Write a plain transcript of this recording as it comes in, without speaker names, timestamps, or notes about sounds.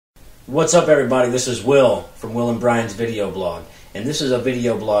What's up, everybody? This is Will from Will and Brian's video blog, and this is a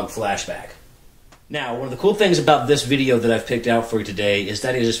video blog flashback. Now, one of the cool things about this video that I've picked out for you today is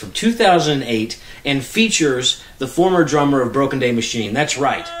that it is from 2008 and features the former drummer of Broken Day Machine. That's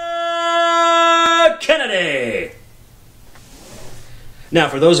right, Kennedy! Now,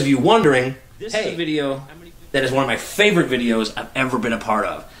 for those of you wondering, this is a video that is one of my favorite videos I've ever been a part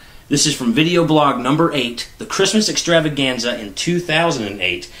of. This is from video blog number 8, the Xmas Xtravaganza in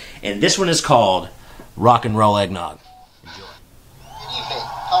 2008, and this one is called Rock and Roll Eggnog. Enjoy. Good evening.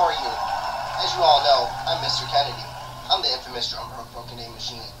 How are you? As you all know, I'm Mr. Kennedy. I'm the infamous drummer of Broken Day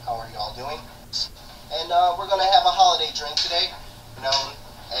Machine. How are you all doing? And we're going to have a holiday drink today, known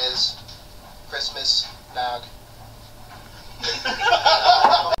as Xmas Nog. We're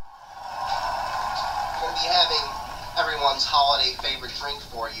going to be having everyone's holiday favorite drink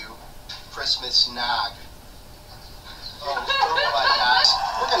for you, Xmas Nog. Oh my gosh.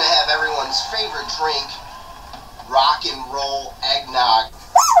 We're going to have everyone's favorite drink, rock and roll eggnog.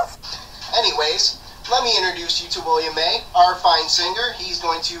 Anyways, let me introduce you to William May, our fine singer. He's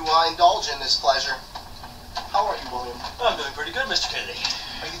going to indulge in this pleasure. How are you, William? I'm doing pretty good, Mr. Kennedy.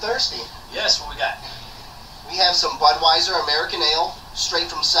 Are you thirsty? Yes, what we got? We have some Budweiser American Ale,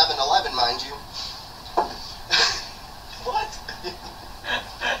 straight from 7-Eleven, mind you. What?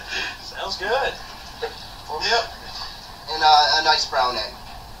 Sounds good. Pour me up. And a nice brown egg.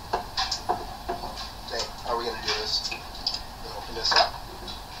 Okay, how are we going to do this? We'll open this up.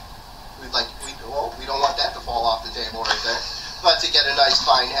 We don't want that to fall off the table right there. But to get a nice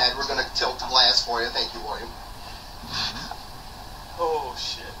fine head, we're going to tilt the glass for you. Thank you, William. Oh,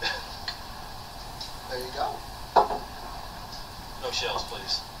 shit. There you go. No shells,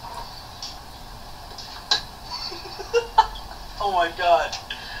 please. Oh my god.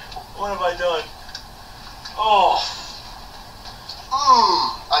 What have I done? Oh.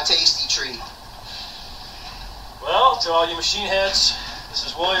 A tasty treat. Well, to all you machine heads, this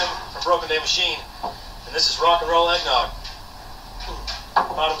is William from Broken Day Machine, and this is Rock and Roll Eggnog.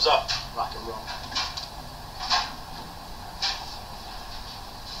 Bottoms up. Rock and roll.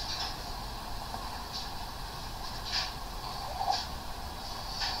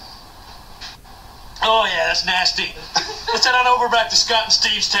 Oh yeah, that's nasty. Let's head on over back to Scott and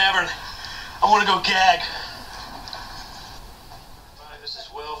Steve's Tavern. I want to go gag. Hi, this is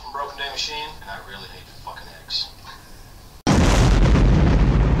Will from Broken Day Machine, and I really hate fucking eggs.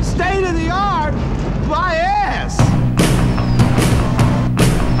 State of the art, my ass!